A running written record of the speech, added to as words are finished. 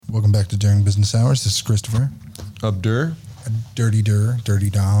Welcome back to During Business Hours. This is Christopher. Abdur. Dirty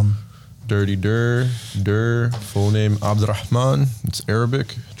Dom. Dirty Dur, full name Abdurrahman. It's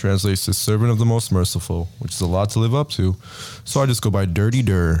Arabic. Translates to servant of the most merciful, which is a lot to live up to. So I just go by Dirty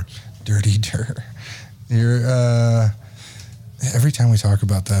Dur. Dirty Dur. You're, every time we talk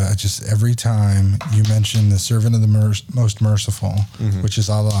about that, every time you mention the servant of the most merciful, which is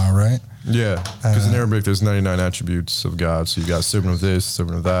Allah, right? Yeah, because in Arabic there's 99 attributes of God. So you got servant of this,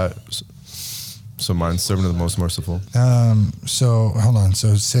 servant of that. So mine's servant of the most merciful. So hold on.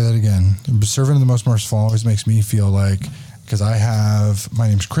 So say that again. Servant of the most merciful always makes me feel like, because my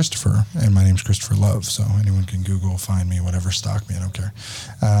name's Christopher, and my name's Christopher Love. So anyone can Google, find me, whatever, stalk me. I don't care.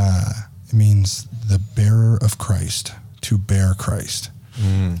 It means the bearer of Christ, to bear Christ.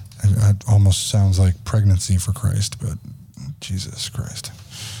 It almost sounds like pregnancy for Christ, but Jesus Christ.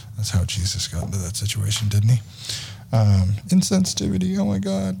 That's how Jesus got into that situation, didn't he? Insensitivity. Oh my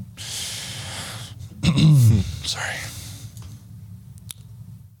God. Sorry.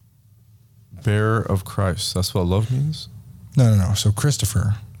 Bearer of Christ. That's what love means? No. So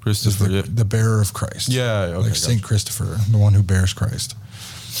Christopher is the bearer of Christ. Yeah. Okay, like Saint Christopher, the one who bears Christ.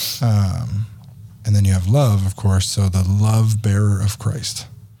 And then you have love, of course. So the love bearer of Christ.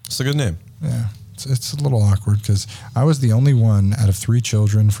 It's a good name. Yeah. It's a little awkward because I was the only one out of 3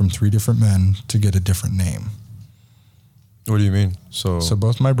 children from 3 different men to get a different name. What do you mean? So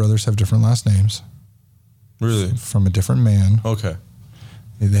both my brothers have different last names. Really? From a different man. Okay.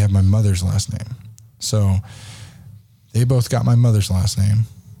 They have my mother's last name. So they both got my mother's last name.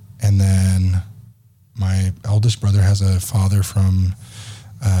 And then my eldest brother has a father from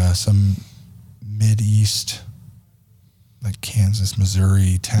some Mid-East, like Kansas,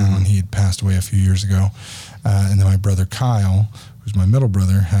 Missouri town. He had passed away a few years ago. And then my brother Kyle, who's my middle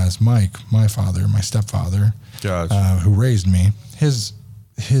brother, has Mike, my father, my stepfather, who raised me. He's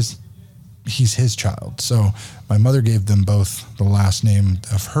his child. So my mother gave them both the last name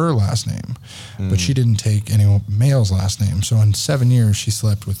of her last name, but she didn't take any male's last name. So in 7 years, she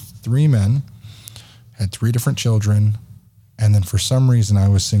slept with 3 men, had 3 different children, and then for some reason I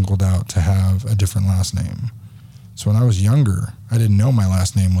was singled out to have a different last name. So when I was younger, I didn't know my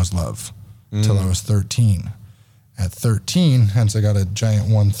last name was Love until I was 13. At 13, hence I got a giant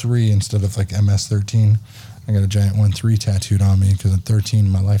 1-3 instead of like MS-13. I got a giant 1-3 tattooed on me because at 13,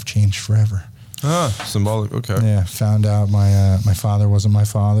 my life changed forever. Symbolic. Okay. Yeah, found out my father wasn't my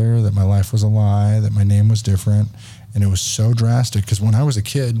father, that my life was a lie, that my name was different, and it was so drastic because when I was a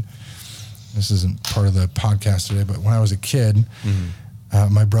kid, this isn't part of the podcast today, but when I was a kid,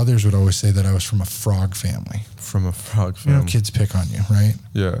 my brothers would always say that I was from a frog family. From a frog family. You know, kids pick on you, right?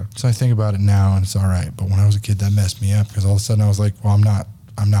 Yeah. So I think about it now, and it's all right. But when I was a kid, that messed me up because all of a sudden I was like, well, I'm not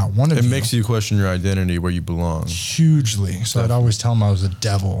one of you. It makes you question your identity, where you belong. Hugely. So I'd always tell them I was a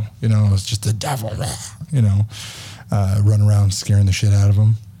devil. You know, I was just a devil. You know, run around scaring the shit out of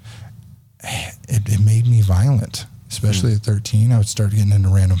them. It made me violent, especially at 13. I would start getting into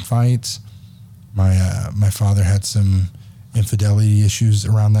random fights. My father had some infidelity issues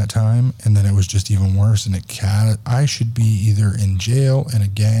around that time, and then it was just even worse. And I should be either in jail, in a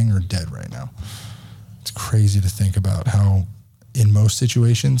gang, or dead right now. It's crazy to think about how, in most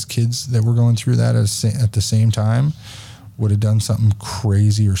situations, kids that were going through that at the same time would have done something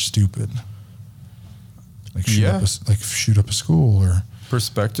crazy or stupid, like shoot up a school or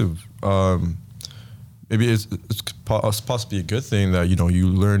perspective. Maybe it's possibly a good thing that you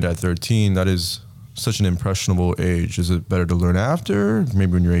learned at 13. That is such an impressionable age. Is it better to learn after,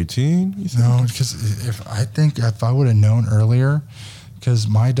 maybe when you're 18? You think? No, because if I would have known earlier, because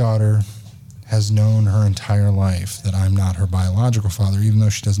my daughter has known her entire life that I'm not her biological father, even though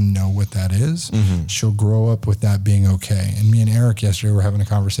she doesn't know what that is. She'll grow up with that being okay. And me and Eric yesterday were having a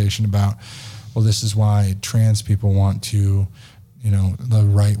conversation about, well, this is why trans people want to, the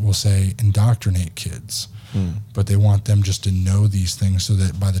right will say indoctrinate kids, but they want them just to know these things so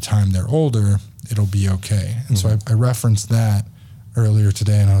that by the time they're older, it'll be okay. And so I referenced that earlier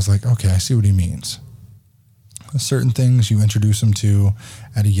today, and I was like, okay, I see what he means. Certain things you introduce them to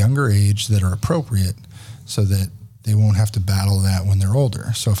at a younger age that are appropriate so that they won't have to battle that when they're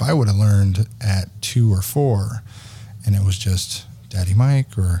older. So if I would have learned at 2 or 4 and it was just Daddy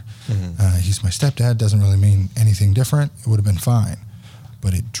Mike or he's my stepdad, doesn't really mean anything different, it would have been fine.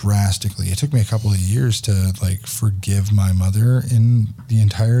 But it took me a couple of years to forgive my mother in the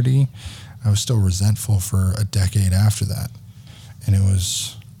entirety. I was still resentful for a decade after that. And it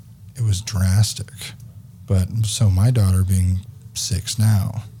was drastic. But so my daughter, being 6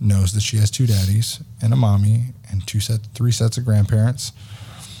 now, knows that she has 2 daddies and a mommy and 3 sets of grandparents.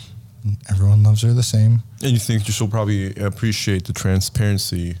 Everyone loves her the same. And you think she'll probably appreciate the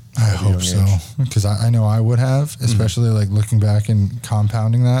transparency? I hope so, because I know I would have, especially like looking back and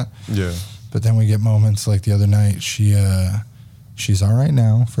compounding that. Yeah. But then we get moments like the other night. She's all right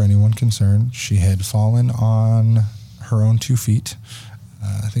now. For anyone concerned, she had fallen on her own 2 feet.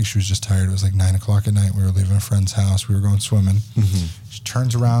 I think she was just tired. It was like 9 o'clock at night. We were leaving a friend's house. We were going swimming. She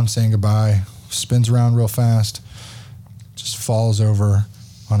turns around, saying goodbye, spins around real fast, just falls over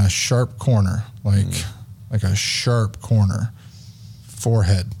on a sharp corner, like a sharp corner.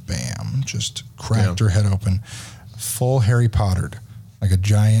 Forehead, bam, just cracked her head open. Full Harry Pottered, like a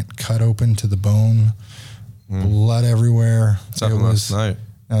giant cut open to the bone, blood everywhere. It happened last night.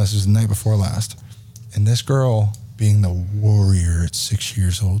 No, this was the night before last. And this girl, being the warrior at 6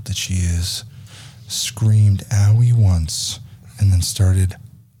 years old that she is, screamed owie once and then started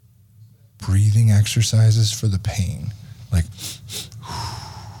breathing exercises for the pain. Like,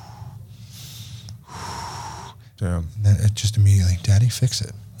 damn. And then it just immediately, Daddy, fix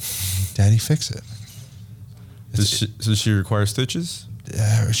it. Daddy, fix it. Does she require stitches?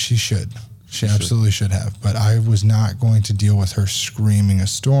 She should. She absolutely should have. But I was not going to deal with her screaming a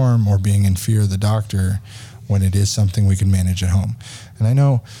storm or being in fear of the doctor when it is something we can manage at home. And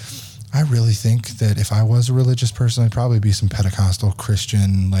I really think that if I was a religious person, I'd probably be some Pentecostal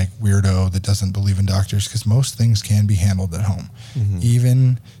Christian, like weirdo that doesn't believe in doctors, because most things can be handled at home.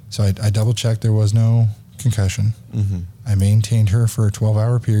 So I double checked there was no concussion. I maintained her for a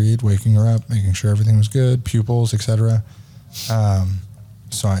 12-hour period, waking her up, making sure everything was good, pupils, etc.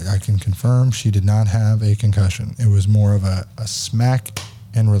 So I can confirm she did not have a concussion. It was more of a smack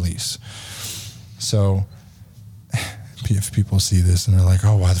and release. So if people see this and they're like,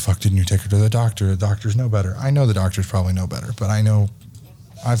 oh, why the fuck didn't you take her to the doctor? The doctors know better. I know the doctors probably know better, but I know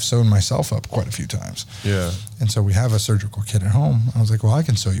I've sewn myself up quite a few times. Yeah. And so we have a surgical kit at home. I was like, well, I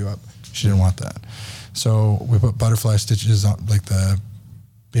can sew you up. She didn't want that. So we put butterfly stitches on, like the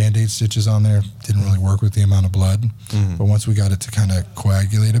Band-Aid stitches on there. Didn't really work with the amount of blood. But once we got it to kind of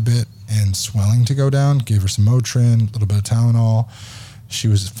coagulate a bit and swelling to go down, gave her some Motrin, a little bit of Tylenol. She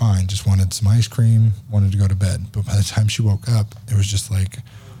was fine, just wanted some ice cream, wanted to go to bed. But by the time she woke up, it was just like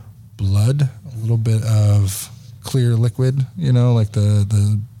blood, a little bit of clear liquid, like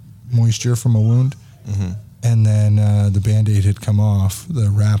the moisture from a wound. And then the Band-Aid had come off, the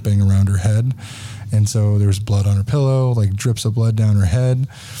wrapping around her head. And so there was blood on her pillow, like drips of blood down her head.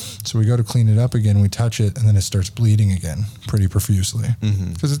 So we go to clean it up again, we touch it, and then it starts bleeding again pretty profusely.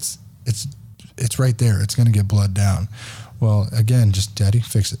 Because it's right there. It's going to get blood down. Well, again, just Daddy,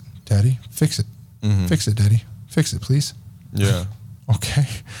 fix it. Daddy, fix it. Fix it, Daddy. Fix it, please. Yeah. Okay,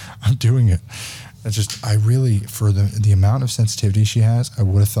 I'm doing it. It's just, I really, for the amount of sensitivity she has, I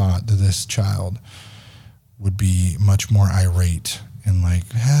would have thought that this child would be much more irate and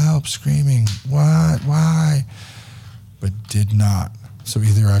like, help, screaming, what, why? But did not. So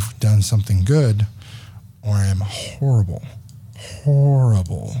either I've done something good or I am horrible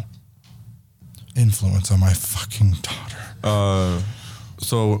influence on my fucking daughter.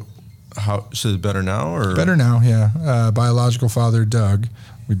 So how is it better now or better now? Yeah. Biological father Doug,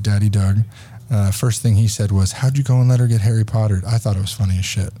 with Daddy Doug. First thing he said was, "How'd you go and let her get Harry Pottered?" I thought it was funny as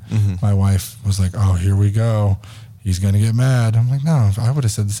shit. My wife was like, "Oh, here we go. He's gonna get mad." I'm like, "No, I would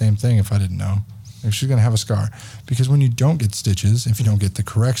have said the same thing if I didn't know. Like, she's gonna have a scar because when you don't get stitches, if you don't get the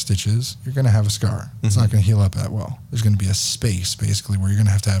correct stitches, you're gonna have a scar. It's not gonna heal up that well. There's gonna be a space basically where you're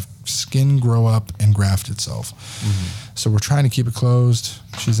gonna have to have skin grow up and graft itself. So we're trying to keep it closed.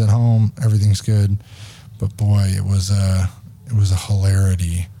 She's at home. Everything's good. But boy, it was a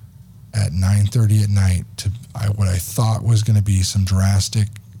hilarity at 9:30 at night to what I thought was going to be some drastic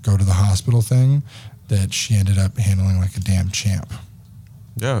go to the hospital thing that she ended up handling like a damn champ.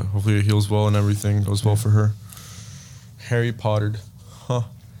 Yeah, hopefully it heals well and everything goes well for her. Harry Pottered. Huh.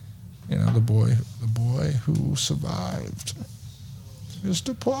 The boy who survived.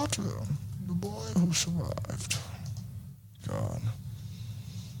 Mr. Potter, the boy who survived. God.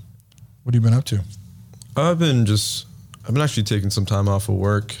 What have you been up to? I've been actually taking some time off of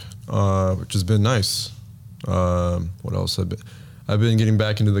work, which has been nice. What else? I've been getting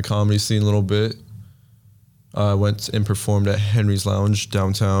back into the comedy scene a little bit. I went and performed at Henry's Lounge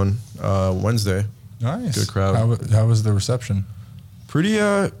downtown Wednesday. Nice. Good crowd. How was the reception? Pretty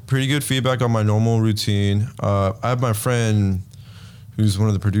good feedback on my normal routine. I have my friend who's one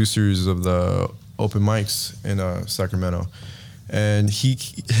of the producers of the open mics in Sacramento. And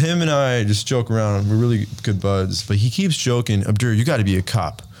him and I just joke around. We're really good buds. But he keeps joking, Abdur, you got to be a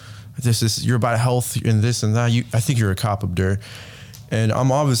cop. You're about health and this and that. I think you're a cop, Abdur. And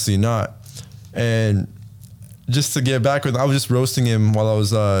I'm obviously not. And just to get back with, I was just roasting him while I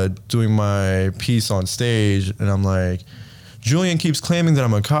was doing my piece on stage, and I'm like, Julian keeps claiming that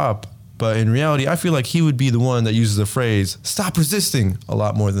I'm a cop, but in reality, I feel like he would be the one that uses the phrase "stop resisting" a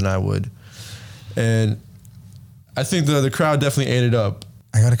lot more than I would, and I think the crowd definitely ate it up.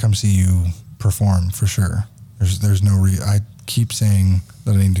 I got to come see you perform for sure. There's no I keep saying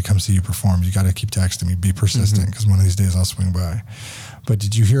that I need to come see you perform. You got to keep texting me. Be persistent, because one of these days I'll swing by. But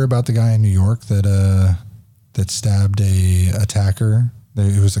did you hear about the guy in New York that stabbed a attacker?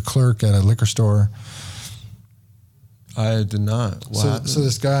 It was a clerk at a liquor store. I did not. So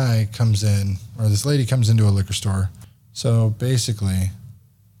this guy comes in, or this lady comes into a liquor store. So basically,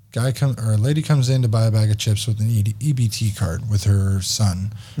 a lady comes in to buy a bag of chips with an EBT card with her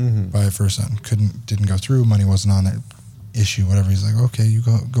son. Buy it for her son. Didn't go through. Money wasn't on it. Issue, whatever. He's like, okay, you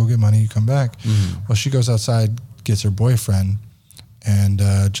go get money. You come back. Well, she goes outside, gets her boyfriend, and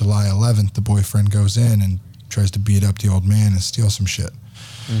July 11th, the boyfriend goes in and tries to beat up the old man and steal some shit.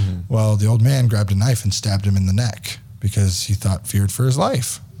 Well, the old man grabbed a knife and stabbed him in the neck because he feared for his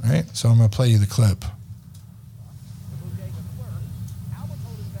life, right? So I'm going to play you the clip.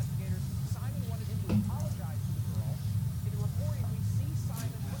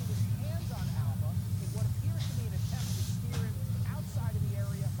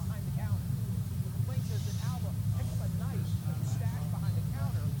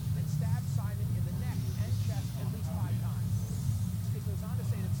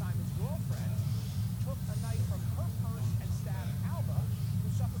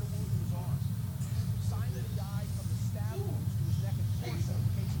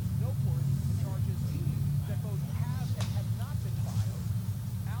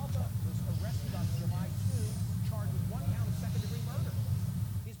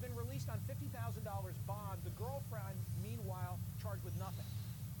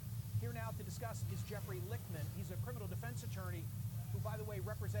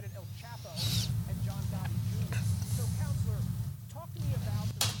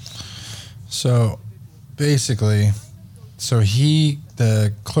 So basically,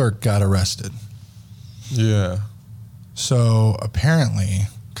 the clerk got arrested. Yeah. So apparently,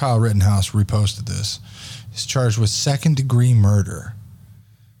 Kyle Rittenhouse reposted this. He's charged with second-degree murder.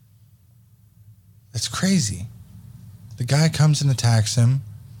 That's crazy. The guy comes and attacks him,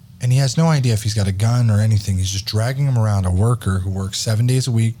 and he has no idea if he's got a gun or anything. He's just dragging him around, a worker who works 7 days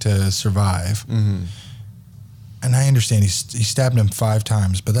a week to survive. And I understand he stabbed him 5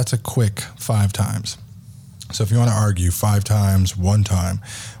 times, but that's a quick 5 times. So if you want to argue 5 times, 1 time,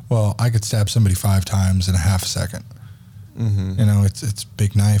 well, I could stab somebody 5 times in a half a second. You know, it's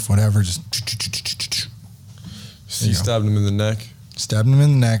big knife, whatever. Just. So he stabbed him in the neck. Stabbed him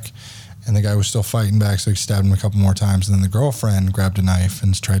in the neck, and the guy was still fighting back, so he stabbed him a couple more times. And then the girlfriend grabbed a knife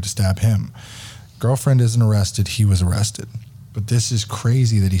and tried to stab him. Girlfriend isn't arrested. He was arrested. But this is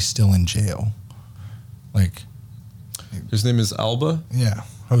crazy that he's still in jail. Like. His name is Alba? Yeah,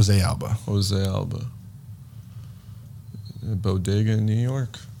 Jose Alba. Jose Alba. A bodega in New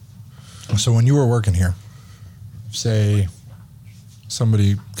York. So when you were working here, say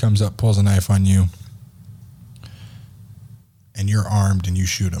somebody comes up, pulls a knife on you, and you're armed and you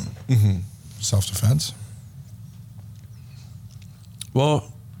shoot him. Self-defense?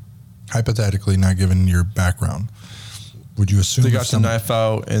 Well, hypothetically, not given your background, would you assume they got the knife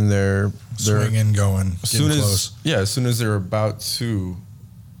out and they're swinging, going, getting close? As soon as they're about to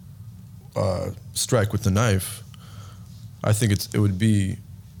strike with the knife, I think it would be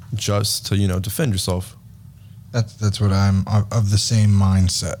just to defend yourself. That's what I'm of the same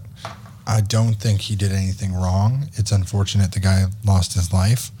mindset. I don't think he did anything wrong. It's unfortunate the guy lost his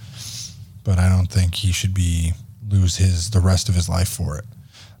life, but I don't think he should lose the rest of his life for it.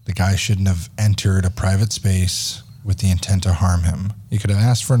 The guy shouldn't have entered a private space with the intent to harm him. He could have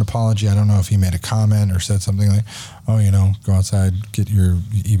asked for an apology. I don't know if he made a comment or said something like, go outside, get your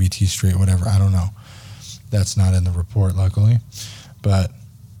EBT straight, whatever. I don't know. That's not in the report, luckily. But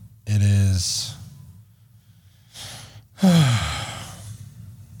it is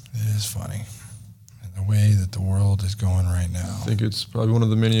funny. And the way that the world is going right now. I think it's probably one of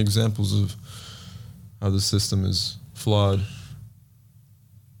the many examples of how the system is flawed.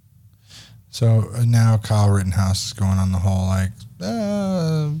 So now Kyle Rittenhouse is going on the whole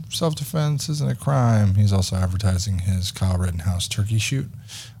self-defense isn't a crime. He's also advertising his Kyle Rittenhouse turkey shoot,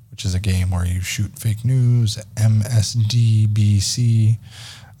 which is a game where you shoot fake news, MSDBC,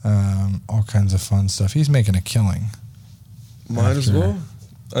 all kinds of fun stuff. He's making a killing. Might as well.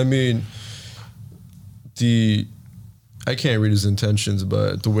 I mean, I can't read his intentions,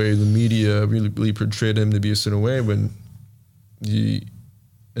 but the way the media really portrayed him to be a certain way when he,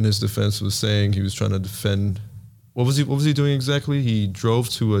 in his defense, was saying he was trying to defend What was he doing exactly? He drove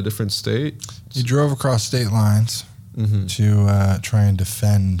to a different state. He drove across state lines to try and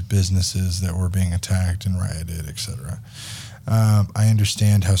defend businesses that were being attacked and rioted, etc. I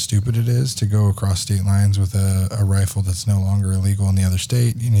understand how stupid it is to go across state lines with a rifle that's no longer illegal in the other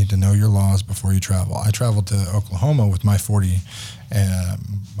state. You need to know your laws before you travel. I traveled to Oklahoma with my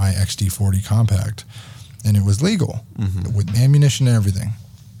my XD40 compact, and it was legal with ammunition and everything.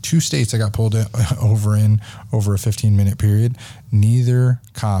 2 states I got pulled over over a 15-minute period. Neither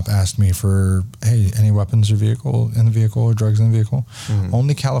cop asked me for, hey, any weapons or vehicle in the vehicle or drugs in the vehicle.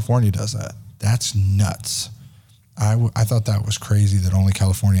 Only California does that. That's nuts. I thought that was crazy that only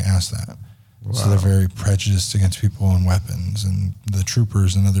California asked that. Wow. So they're very prejudiced against people and weapons, and the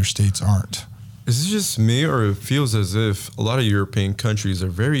troopers in other states aren't. Is this just me, or it feels as if a lot of European countries are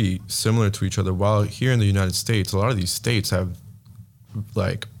very similar to each other, while here in the United States, a lot of these states have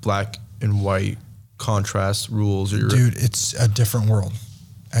like black and white contrast rules? Dude, it's a different world.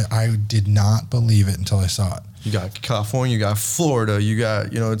 I did not believe it until I saw it. You got California, you got Florida, you got,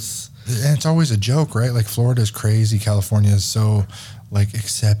 it's always a joke, right? Like Florida's crazy. California is so like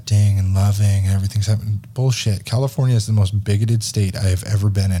accepting and loving and everything's happening. Bullshit. California is the most bigoted state I have ever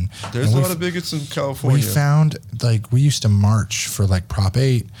been in. There's a lot of bigots in California. We found, like, we used to march for like Prop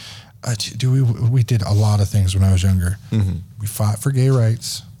 8. We did a lot of things when I was younger. We fought for gay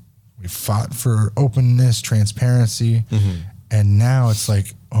rights. We fought for openness, transparency. And now it's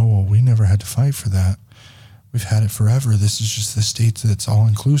like, oh, well, we never had to fight for that. We've had it forever. This is just the state that's all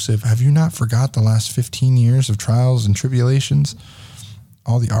inclusive. Have you not forgot the last 15 years of trials and tribulations?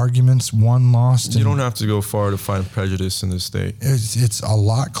 All the arguments, won, lost. You don't have to go far to find prejudice in this state. It's a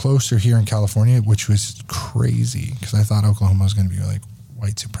lot closer here in California, which was crazy because I thought Oklahoma was going to be like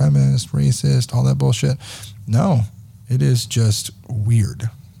white supremacist, racist, all that bullshit. No, it is just weird.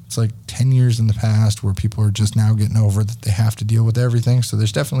 It's like 10 years in the past where people are just now getting over that they have to deal with everything. So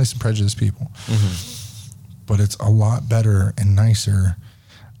there's definitely some prejudiced people. But it's a lot better and nicer.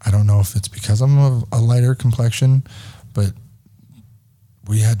 I don't know if it's because I'm a lighter complexion, but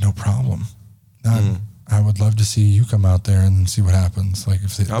we had no problem. None. I would love to see you come out there and see what happens. Like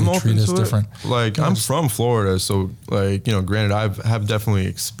if they treat us different. Like I'm from Florida, so like, granted I have definitely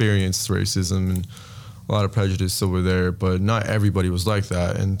experienced racism and a lot of prejudice over there, but not everybody was like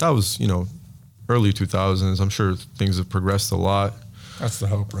that. And that was, early 2000s. I'm sure things have progressed a lot. That's the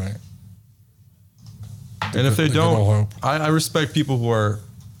hope, right? And if they don't, I respect people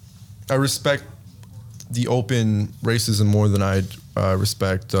I respect the open racism more than I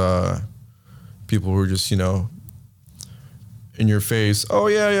respect people who are just, in your face. Oh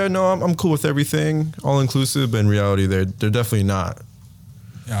yeah, no, I'm cool with everything, all inclusive. But in reality, they're definitely not.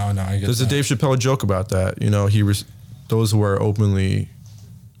 Oh no, I get There's a Dave Chappelle joke about that. Those who are openly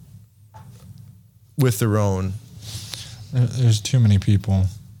with their own. There's too many people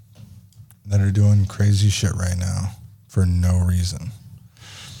that are doing crazy shit right now for no reason.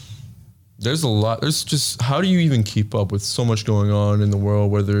 There's a lot. There's just, how do you even keep up with so much going on in the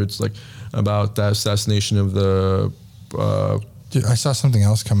world, whether it's like about that assassination of the... Dude, I saw something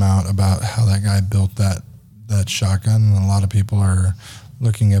else come out about how that guy built that shotgun, and a lot of people are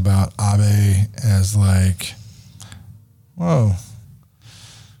looking about Abe as like, whoa,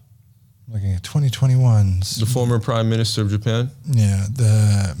 looking at 2021's. The former prime minister of Japan? Yeah,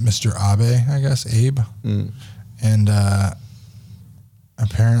 the Mr. Abe, I guess, Abe. And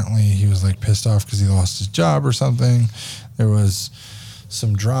apparently he was like pissed off because he lost his job or something. There was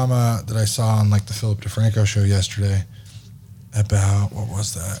some drama that I saw on like the Philip DeFranco show yesterday about, what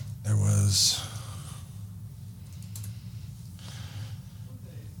was that? There was...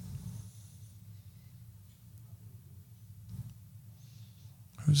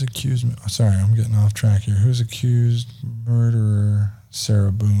 Who's accused? Sorry, I'm getting off track here. Who's accused murderer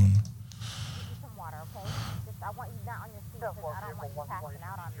Sarah Boone? Some water, okay? Just, I want you not on your feet because I don't want you passing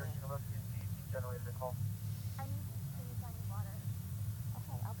out on me. I need to use any water.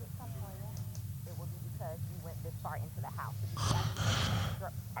 Okay, I'll get some for you. It will be because you went this far into the house.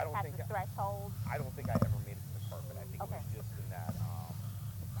 I don't think the threshold. I don't think I ever made it to the carpet. I think it was just in that.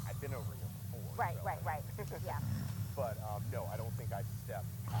 I've been over here before. Right. Yeah. But no, I don't think I stepped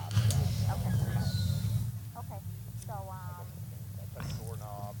past that. Okay. So I touched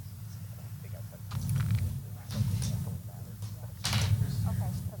doorknobs. I don't think I touched.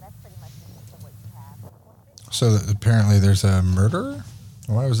 Okay, so that's pretty much what you have. So apparently there's a murderer?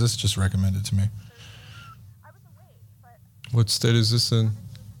 Why was this just recommended to me? I was awake, but What state is this in?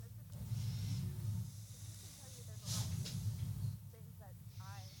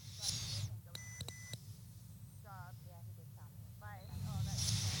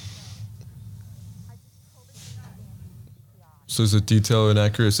 So is it detailed and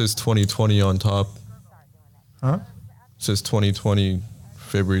accurate? It says 2020 on top. Huh? It says 2020,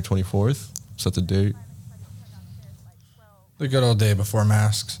 February 24th. Is that the date? The good old day before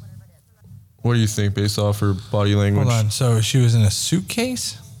masks. What do you think based off her body language? Hold on. So she was in a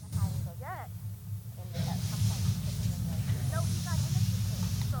suitcase?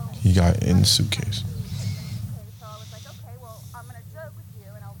 He got in the suitcase. So I was like, okay, well, I'm going to joke with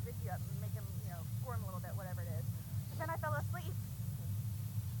you and I'll pick you up and make him, squirm a little bit, whatever it is. But then I fell asleep.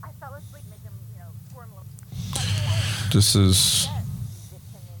 Make him, squirm a little. This is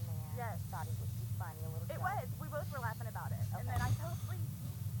Yes. Thought he was funny a little bit. It was. We both were laughing about it. Okay. And then I fell asleep.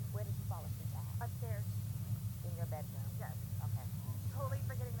 Where did you fall asleep at? Upstairs. In your bedroom? Yes. Okay. Totally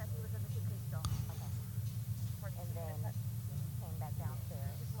forgetting that he was in the suitcase still. Okay. And then he came back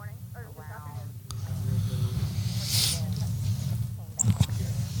downstairs. This morning? Or this afternoon? Came back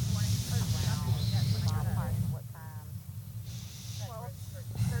downstairs. This morning? Or this afternoon? Yes. Ballpark, what time?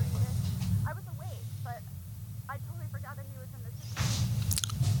 12:30-ish. I was awake, but I totally forgot that he was in the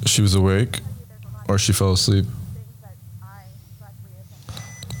suitcase. she was awake or she fell asleep. Things that I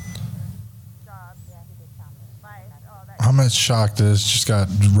job. Yeah, he did tell me. Life. Oh, that I'm not shocked that this just got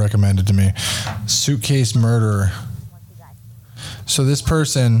recommended to me. Suitcase murderer. once he got So this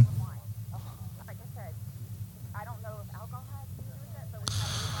person, wine. Like I said, I don't know if alcohol has to do with it, but we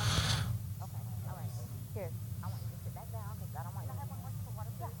have to. Okay, all right. Here, I want you to sit back down because I don't want you to have one more sip of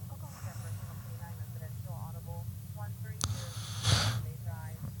water. Yeah, go.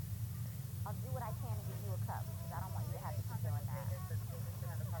 I'll do what I can to get you a cup because I don't want you to have to keep doing that.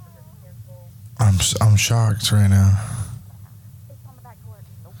 I'm shocked right now. It's on the back door.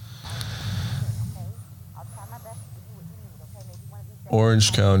 Nope. Okay. I'll try my best to give you what you need. Okay, maybe one of these days.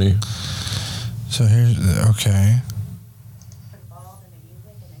 Orange County. So here's, okay. Involved in the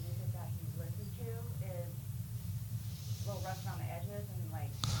music, and the music that he's listened to is a little rough around the edges and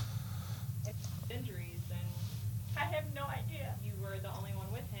like injuries, and I have no idea. You were the only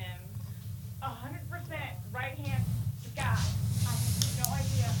one with him. 100% right hand guy. I have no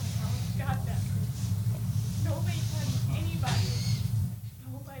idea how he got them. Nobody touched anybody.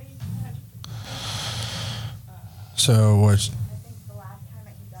 Nobody touched. So what? I think the last time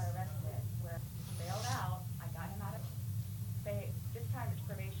that he got arrested, where he bailed out, I got him out of this time it's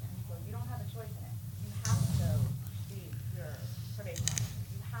probation, so you don't have a choice in it. You have to go see your probation officer.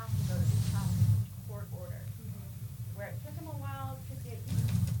 You have to go to the top court order. Where it took him a while to get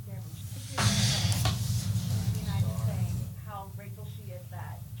there from 6 years ago. And I was saying how grateful she is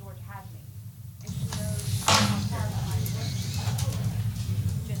that George has me. And she knows how hard I work.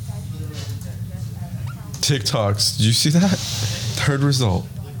 Just as she is, just as a counselor. TikToks. Did you see that? Third result.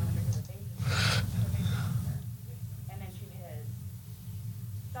 And then to his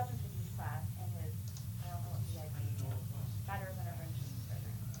substance abuse class and his, I don't know what PID, battery intervention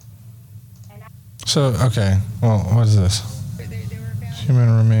program. And So okay. Well, what is this? They were found Human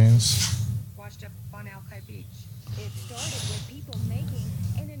remains. washed up on Alki Beach. It started with people making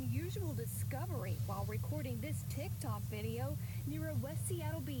an unusual discovery while recording this TikTok video near a West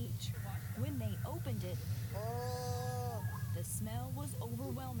Seattle beach. When they opened it, the smell was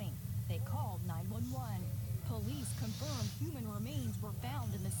overwhelming. They called 911. Police confirmed human remains were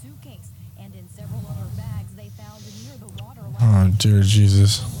found in the suitcase and in several other bags they found near the water line. Oh dear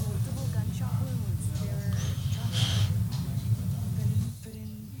Jesus. Multiple gunshot wounds.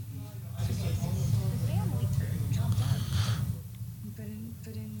 The family jumped up.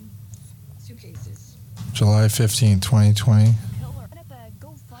 Put in suitcases. July 15th, 2020. Killer at the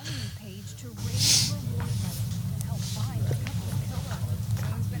GoFundMe page to raise reward money to help find the couple's killer. No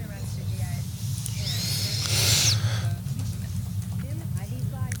one's been arrested yet. Them ID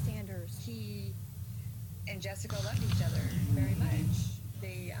bystanders. He and Jessica loved each other very much.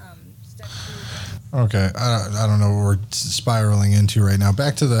 They stuck through. Okay, I don't know what we're spiraling into right now.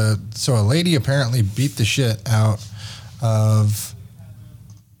 Back to so a lady apparently beat the shit out of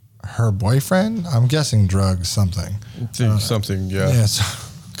her boyfriend. I'm guessing drugs, something. I think something, yeah. Yes.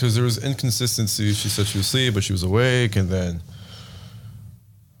 Because there was inconsistency. She said she was asleep, but she was awake, and then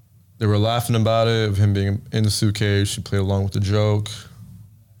they were laughing about it, of him being in the suitcase. She played along with the joke.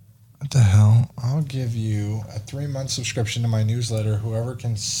 What the hell? I'll give you a 3-month subscription to my newsletter. Whoever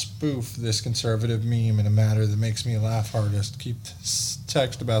can spoof this conservative meme in a manner that makes me laugh hardest. Keep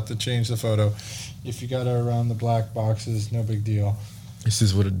text about to change the photo. If you got to around the black boxes, no big deal. This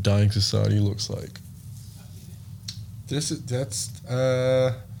is what a dying society looks like. That's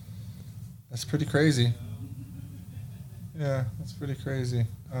pretty crazy. Yeah, that's pretty crazy.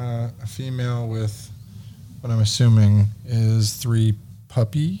 A female with what I'm assuming is 3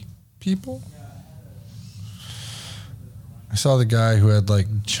 puppy people. I saw the guy who had like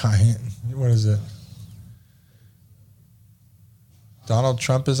giant. What is it? Donald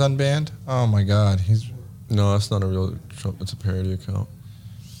Trump is unbanned? Oh my God. No, that's not a real Trump. It's a parody account.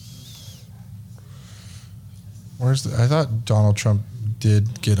 I thought Donald Trump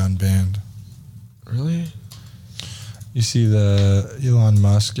did get unbanned. Really? You see the Elon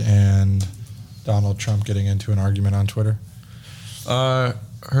Musk and Donald Trump getting into an argument on Twitter? I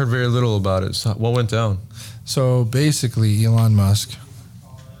heard very little about it. So what went down? So basically, Elon Musk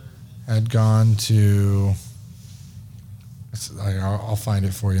had gone to... I'll find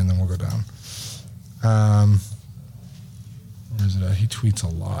it for you and then we'll go down. Where is it at? He tweets a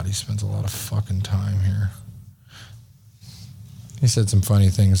lot. He spends a lot of fucking time here. He said some funny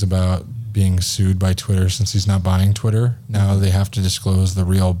things about being sued by Twitter since he's not buying Twitter. Now they have to disclose the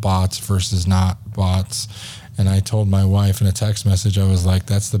real bots versus not bots. And I told my wife in a text message, I was like,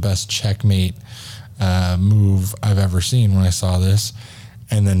 that's the best checkmate move I've ever seen when I saw this.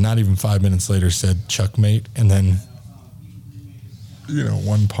 And then not even 5 minutes later said checkmate. And then,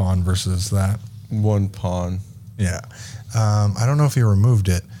 one pawn versus that. One pawn. Yeah. I don't know if he removed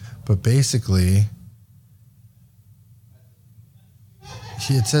it, but basically...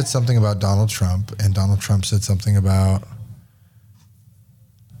 he had said something about Donald Trump, and Donald Trump said something about...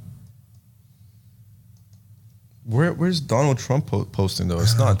 Where's Donald Trump posting, though?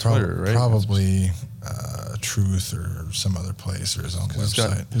 It's not Twitter, right? Probably Truth or some other place or his own website. He's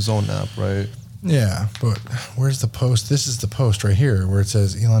got his own app, right? Yeah, but where's the post? This is the post right here where it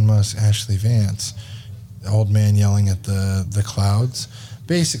says Elon Musk, Ashley Vance, the old man yelling at the clouds.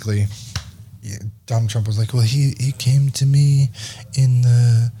 Basically... Donald Trump was like, well, he came to me in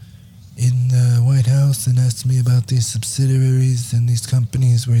the White House and asked me about these subsidiaries and these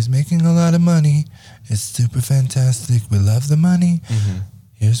companies where he's making a lot of money. It's super fantastic. We love the money. Mm-hmm.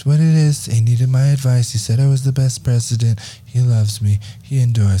 Here's what it is. He needed my advice. He said I was the best president. He loves me. He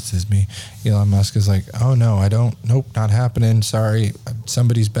endorses me. Elon Musk is like, oh, no, I don't. Nope, not happening. Sorry.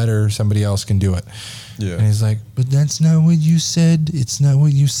 Somebody's better. Somebody else can do it. Yeah. And he's like, but that's not what you said. It's not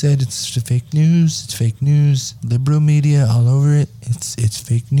what you said. It's fake news. It's fake news. Liberal media all over it. It's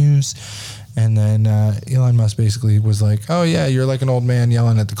fake news. And then Elon Musk basically was like, oh, yeah, you're like an old man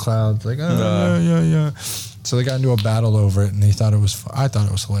yelling at the clouds. Like, oh, yeah. So they got into a battle over it, and I thought it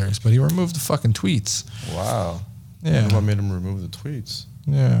was hilarious. But he removed the fucking tweets. Wow. Yeah. What made him remove the tweets?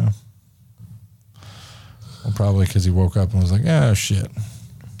 Yeah. Well, probably because he woke up and was like, oh, shit.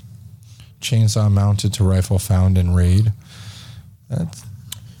 Chainsaw mounted to rifle found in raid. That's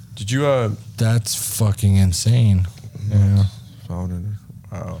fucking insane. Yeah. Found in.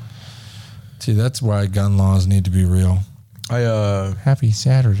 Wow. See, that's why gun laws need to be real. Happy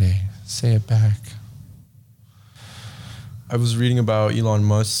Saturday. Say it back. I was reading about Elon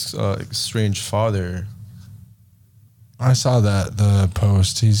Musk's estranged father. I saw the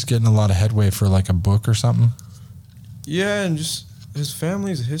post. He's getting a lot of headway for like a book or something. Yeah, and just his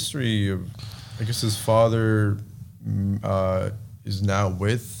family's history of, I guess his father is now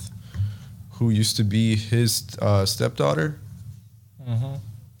with who used to be his stepdaughter. Mm-hmm.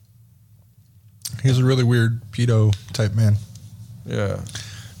 He's a really weird pedo type man. Yeah.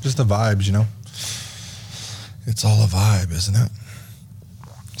 Just the vibes, It's all a vibe, isn't it?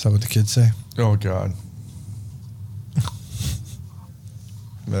 Is that what the kids say? Oh, God.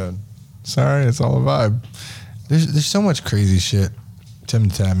 Man. Sorry, it's all a vibe. There's so much crazy shit. Tim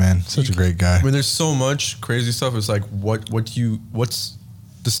the Tat Man, such a great guy. When there's so much crazy stuff, it's like, what's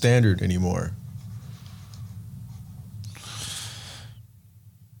the standard anymore?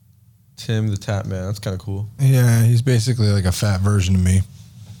 Tim the Tat Man, that's kind of cool. Yeah, he's basically like a fat version of me.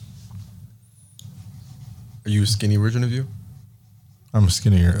 Are you a skinny version of you? I'm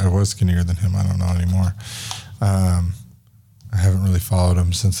skinnier. I was skinnier than him. I don't know anymore. I haven't really followed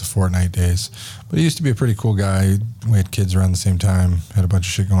him since the Fortnite days. But he used to be a pretty cool guy. We had kids around the same time. Had a bunch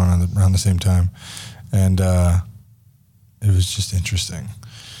of shit going on around the same time. And it was just interesting.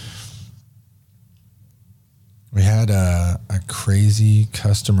 We had a crazy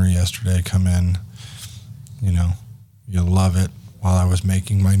customer yesterday come in. You'll love it. While I was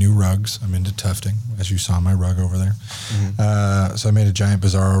making my new rugs, I'm into tufting, as you saw my rug over there. Mm-hmm. So I made a giant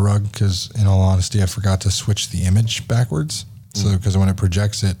Bizarro rug because, in all honesty, I forgot to switch the image backwards. So because when it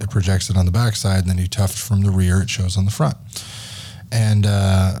projects it on the backside, and then you tuft from the rear, it shows on the front. And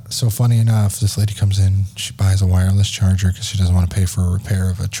so funny enough, this lady comes in, she buys a wireless charger because she doesn't want to pay for a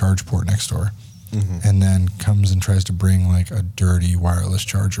repair of a charge port next door. Mm-hmm. And then comes and tries to bring like a dirty wireless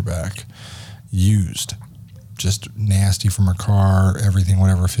charger back, used. Just nasty from her car, everything,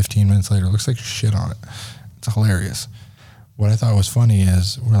 whatever. 15 minutes later, it looks like shit on it. It's hilarious. What I thought was funny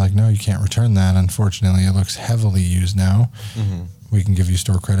is we're like, no, you can't return that. Unfortunately, it looks heavily used now. We can give you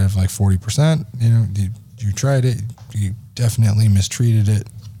store credit of like 40%. You know, you tried it. You definitely mistreated it.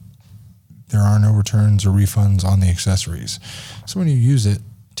 There are no returns or refunds on the accessories. So when you use it,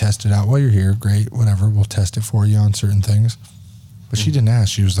 test it out while you're here. Great, whatever. We'll test it for you on certain things. But she didn't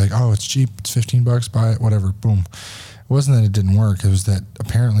ask. She was like, oh, it's cheap. It's $15. Buy it, whatever. Boom. It wasn't that it didn't work. It was that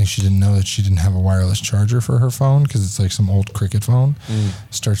apparently she didn't know that she didn't have a wireless charger for her phone because it's like some old Cricket phone.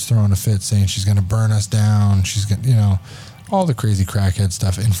 Starts throwing a fit saying she's going to burn us down. She's going to, you know, all the crazy crackhead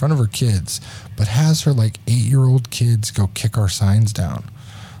stuff in front of her kids, but has her like 8-year-old kids go kick our signs down,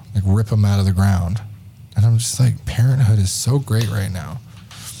 like rip them out of the ground. And I'm just like, parenthood is so great right now.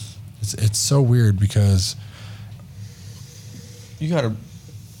 It's so weird because you gotta,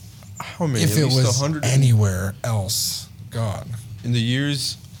 how many? if At it least was 100 anywhere else, God. in the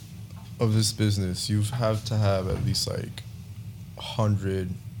years of this business, you have to have at least like 100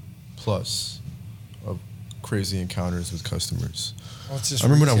 plus of crazy encounters with customers. Well, it's just I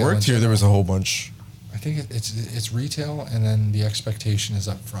remember when I retail worked in here, there was a general. whole bunch. I think it's retail, and then the expectation is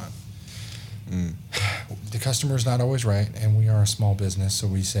up front. The customer's not always right, and we are a small business, so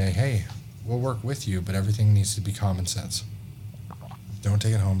we say, hey, we'll work with you, but everything needs to be common sense. Don't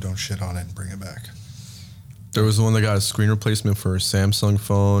take it home, don't shit on it, and bring it back. There was one that got a screen replacement for a Samsung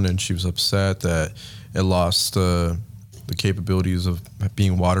phone, and she was upset that it lost the capabilities of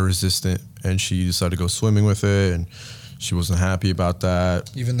being water resistant, and she decided to go swimming with it, and she wasn't happy about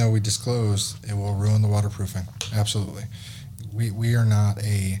that. Even though we disclose it will ruin the waterproofing. Absolutely. We are not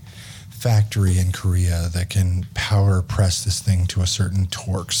a factory in Korea that can power press this thing to a certain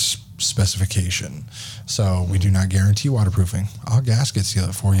torque specification. So we do not guarantee waterproofing. I'll gasket seal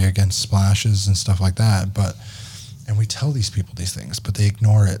it for you against splashes and stuff like that. And we tell these people these things, but they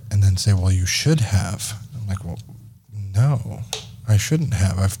ignore it and then say, well, you should have. I'm like, well, no, I shouldn't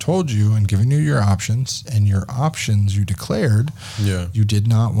have. I've told you and given you your options, and your options you declared. Yeah. You did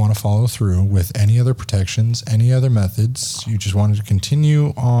not want to follow through with any other protections, any other methods. You just wanted to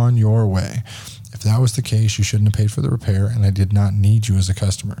continue on your way. If that was the case, you shouldn't have paid for the repair, and I did not need you as a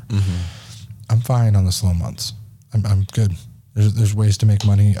customer. I'm fine on the slow months. I'm good. There's ways to make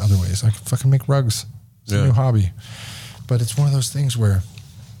money other ways. I can fucking make rugs. It's a new hobby. But it's one of those things where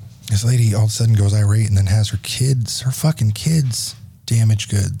this lady all of a sudden goes irate and then has her fucking kids, damage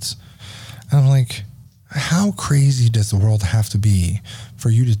goods. And I'm like, how crazy does the world have to be for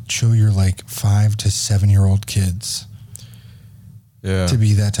you to show your like 5 to 7-year-old kids to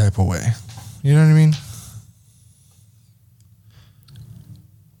be that type of way? You know what I mean?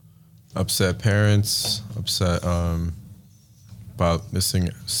 Upset parents, upset about missing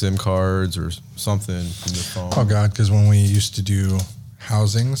SIM cards or something from their phone. Oh God, because when we used to do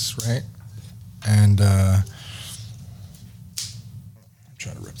housings, right? And I'm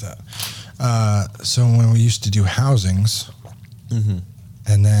trying to rip that. So when we used to do housings,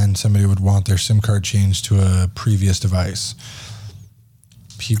 and then somebody would want their SIM card changed to a previous device,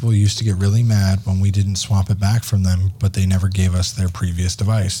 people used to get really mad when we didn't swap it back from them, but they never gave us their previous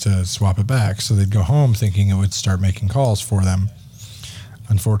device to swap it back. So they'd go home thinking it would start making calls for them.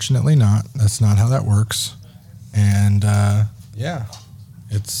 Unfortunately not. That's not how that works. And yeah,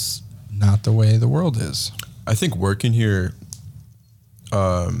 it's not the way the world is. I think working here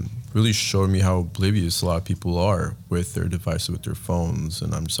really showed me how oblivious a lot of people are with their devices, with their phones.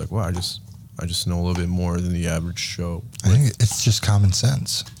 And I'm just like, wow, I just know a little bit more than the average Joe. I think it's just common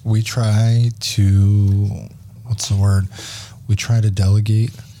sense. We try to, we try to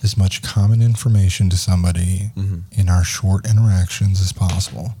delegate as much common information to somebody in our short interactions as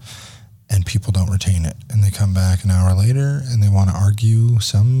possible. And people don't retain it. And they come back an hour later and they want to argue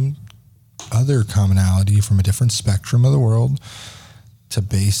some other commonality from a different spectrum of the world to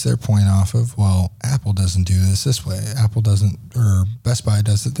base their point off of, well, Apple doesn't do this way. Apple doesn't, or Best Buy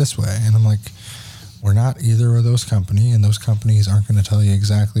does it this way. And I'm like, we're not either of those company, and those companies aren't going to tell you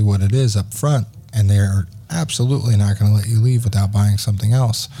exactly what it is up front, and they're absolutely not going to let you leave without buying something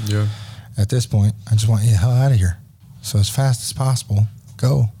else. Yeah. At this point, I just want you the hell out of here. So as fast as possible,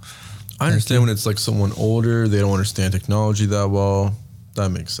 go. I understand when it's like someone older, they don't understand technology that well. That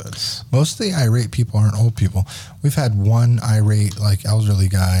makes sense. Most of the irate people aren't old people. We've had one irate, like, elderly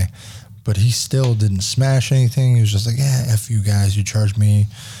guy, but he still didn't smash anything. He was just like, yeah, F you guys. You charged me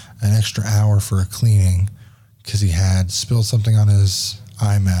an extra hour for a cleaning because he had spilled something on his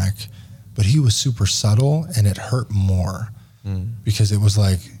iMac. But he was super subtle, and it hurt more because it was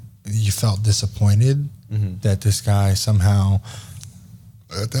like you felt disappointed that this guy somehow...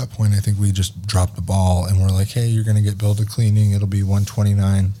 At that point, I think we just dropped the ball and we're like, hey, you're going to get billed a cleaning. It'll be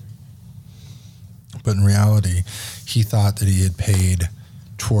 $129. But in reality, he thought that he had paid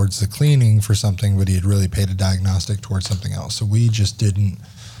towards the cleaning for something, but he had really paid a diagnostic towards something else. So we just didn't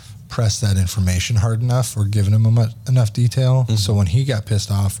press that information hard enough or given him enough detail. Mm-hmm. So when he got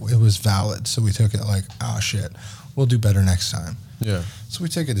pissed off, it was valid. So we took it like, oh shit, we'll do better next time. Yeah. So we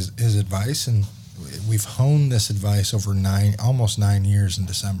took it as his advice, and we've honed this advice over almost 9 years in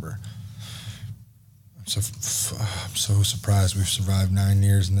December. I'm so surprised we've survived 9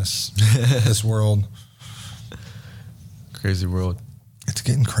 years in this world. Crazy world. It's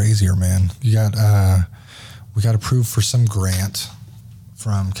getting crazier, man. We got approved for some grant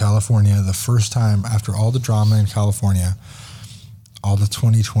from California the first time after all the drama in California, all the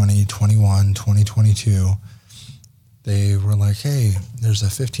 2020, 21, 2022. They were like, hey, there's a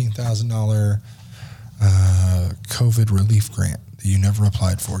 $15,000 COVID relief grant that you never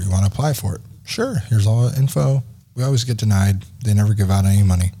applied for. You want to apply for it? Sure. Here's all the info. We always get denied. They never give out any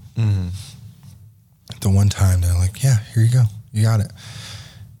money. Mm-hmm. The one time they're like, yeah, here you go. You got it.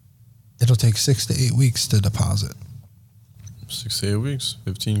 It'll take 6 to 8 weeks to deposit. 6 to 8 weeks,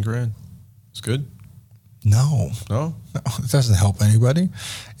 15 grand. It's good. No, it doesn't help anybody.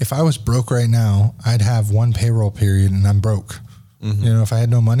 If I was broke right now, I'd have one payroll period and I'm broke. Mm-hmm. You know, if I had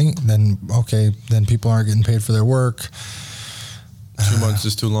no money, then okay, then people aren't getting paid for their work. 2 months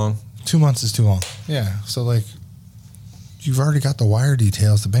is too long. 2 months is too long. Yeah. So like, you've already got the wire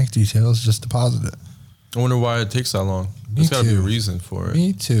details, the bank details, just deposit it. I wonder why it takes that long. There's got to be a reason for it.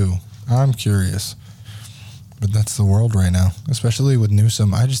 Me too. I'm curious. But that's the world right now, especially with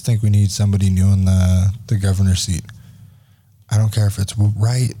Newsom. I just think we need somebody new in the governor's seat. I don't care if it's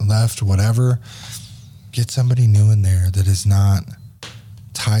right, left, whatever. Get somebody new in there that is not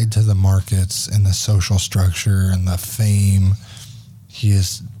tied to the markets and the social structure and the fame. He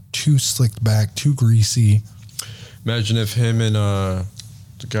is too slicked back, too greasy. Imagine if him and the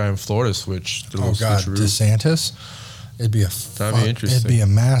guy in Florida switched. Oh, God, DeSantis? That'd be interesting. It'd be a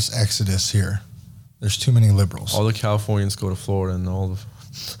mass exodus here. There's too many liberals. All the Californians go to Florida and all the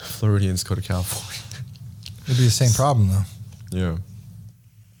Floridians go to California. It'd be the same problem, though. Yeah.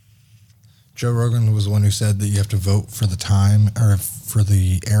 Joe Rogan was the one who said that you have to vote for the time or for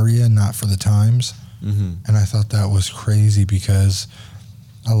the area, not for the times. Mm-hmm. And I thought that was crazy because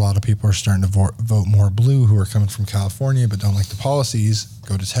a lot of people are starting to vote more blue who are coming from California but don't like the policies.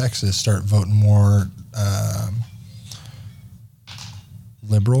 Go to Texas, start voting more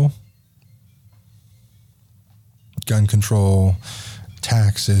liberal. Gun control,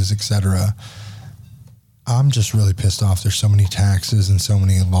 taxes, etc. I'm just really pissed off. There's so many taxes and so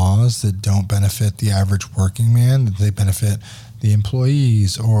many laws that don't benefit the average working man, that they benefit the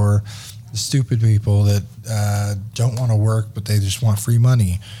employees or the stupid people that don't want to work, but they just want free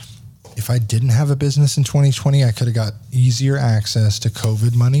money. If I didn't have a business in 2020, I could have got easier access to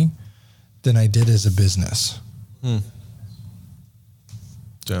COVID money than I did as a business.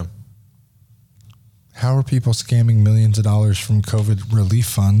 Yeah. How are people scamming millions of dollars from COVID relief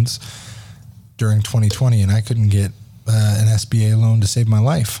funds during 2020 and I couldn't get an SBA loan to save my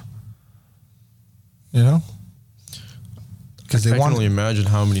life? You know? Because I can only imagine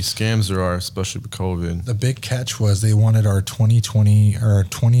how many scams there are, especially with COVID. The big catch was they wanted our 2020 or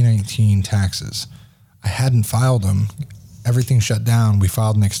 2019 taxes. I hadn't filed them. Everything shut down. We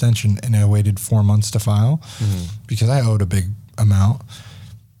filed an extension and I waited 4 months to file because I owed a big amount.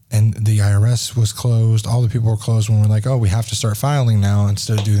 And the IRS was closed. All the people were closed when we're like, oh, we have to start filing now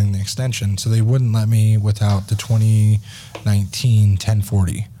instead of doing the extension. So they wouldn't let me without the 2019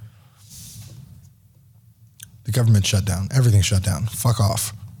 1040. The government shut down. Everything shut down. Fuck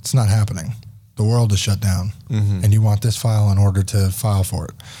off. It's not happening. The world is shut down. Mm-hmm. And you want this file in order to file for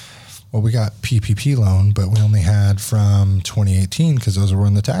it. Well, we got PPP loan, but we only had from 2018 because those were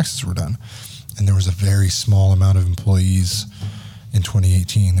when the taxes were done. And there was a very small amount of employees. In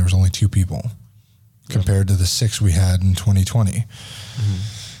 2018, there was only 2 people compared to the 6 we had in 2020. Mm-hmm.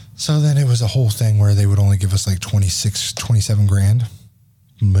 So then it was a whole thing where they would only give us like 26, 27 grand.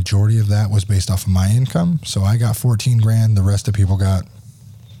 Majority of that was based off of my income. So I got 14 grand. The rest of people got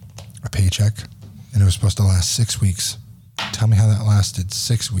a paycheck and it was supposed to last 6 weeks. Tell me how that lasted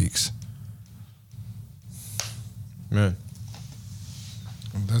 6 weeks. Man.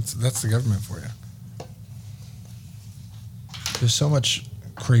 That's the government for you. There's so much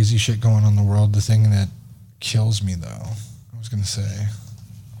crazy shit going on in the world. The thing that kills me, though, I was going to say,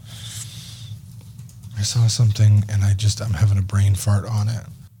 I saw something and I'm having a brain fart on it.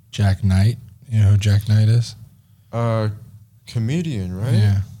 Jack Knight. You know who Jack Knight is? Comedian, right?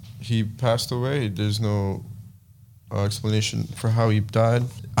 Yeah. He passed away. There's no explanation for how he died.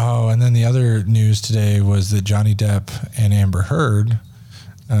 Oh, and then the other news today was that Johnny Depp and Amber Heard,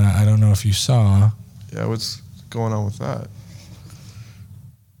 I don't know if you saw, Yeah, what's going on with that?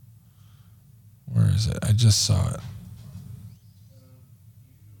 Where is it? I just saw it.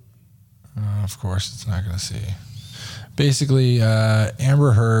 Of course, it's not going to see. Basically,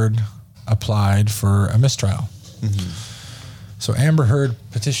 Amber Heard applied for a mistrial. So Amber Heard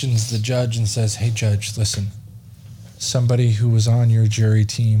petitions the judge and says, hey, judge, listen, somebody who was on your jury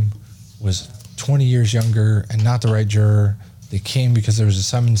team was 20 years younger and not the right juror. They came because there was a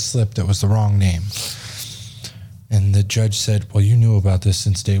summons slip that was the wrong name. And the judge said, well, you knew about this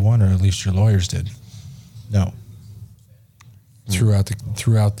since day one, or at least your lawyers did. No.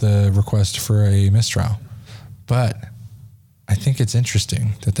 Throughout the request for a mistrial. But I think it's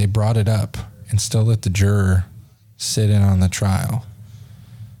interesting that they brought it up and still let the juror sit in on the trial.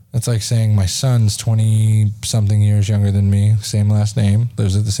 That's like saying my son's 20-something years younger than me, same last name,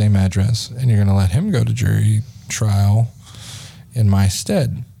 lives at the same address, and you're going to let him go to jury trial in my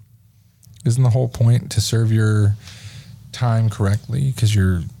stead. Isn't the whole point to serve your time correctly because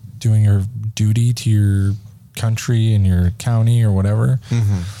you're doing your duty to your country and your county or whatever?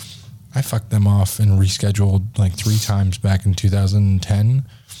 I fucked them off and rescheduled like 3 times back in 2010.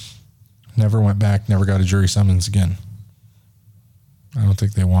 Never went back, never got a jury summons again. I don't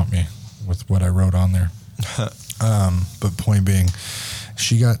think they want me with what I wrote on there. But point being,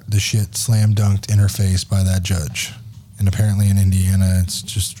 she got the shit slam dunked in her face by that judge. And apparently in Indiana, it's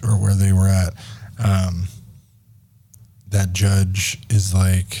just, or where they were at, that judge is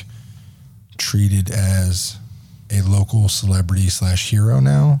like treated as a local celebrity / hero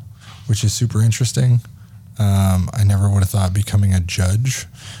now, which is super interesting. I never would have thought becoming a judge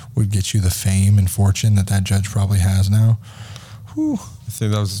would get you the fame and fortune that judge probably has now. Whew. I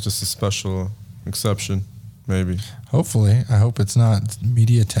think that was just a special exception, maybe. Hopefully. I hope it's not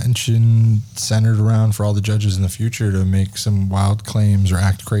media attention centered around for all the judges in the future to make some wild claims or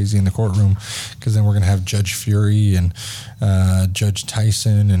act crazy in the courtroom, because then we're going to have Judge Fury and Judge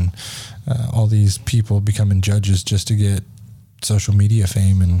Tyson and all these people becoming judges just to get social media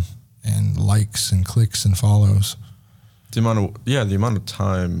fame and likes and clicks and follows. The amount of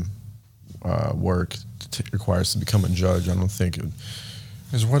time work requires to become a judge, I don't think it.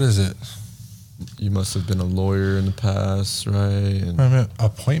 Because what is it? You must have been a lawyer in the past, right? And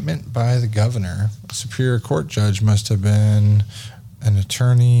appointment by the governor. A Superior Court judge must have been an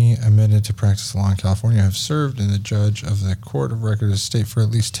attorney admitted to practice law in California, have served in the judge of the court of record of the state for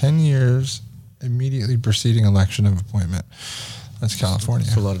at least 10 years immediately preceding election of appointment. That's California.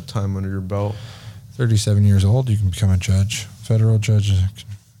 That's a lot of time under your belt. 37 years old, you can become a judge. Federal judge is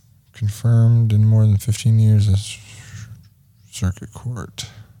confirmed in more than 15 years as circuit court.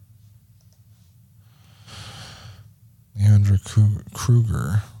 Leandra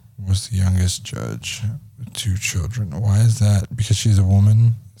Kruger was the youngest judge with 2 children. Why is that? Because she's a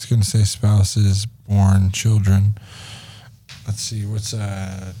woman. It's going to say spouses, born, children. Let's see. What's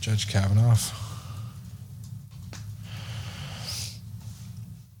Judge Kavanaugh?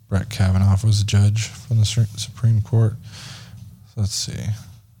 Brett Kavanaugh was a judge from the Supreme Court. So let's see.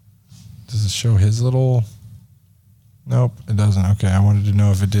 Does it show his little... Nope, it doesn't. Okay, I wanted to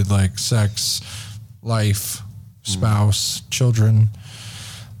know if it did like sex, life, spouse, children.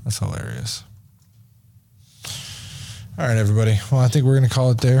 That's hilarious. All right, everybody. Well, I think we're going to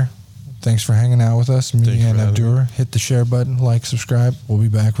call it there. Thanks for hanging out with us. Me and Abdur. Hit the share button, like, subscribe. We'll be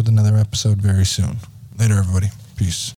back with another episode very soon. Later, everybody. Peace.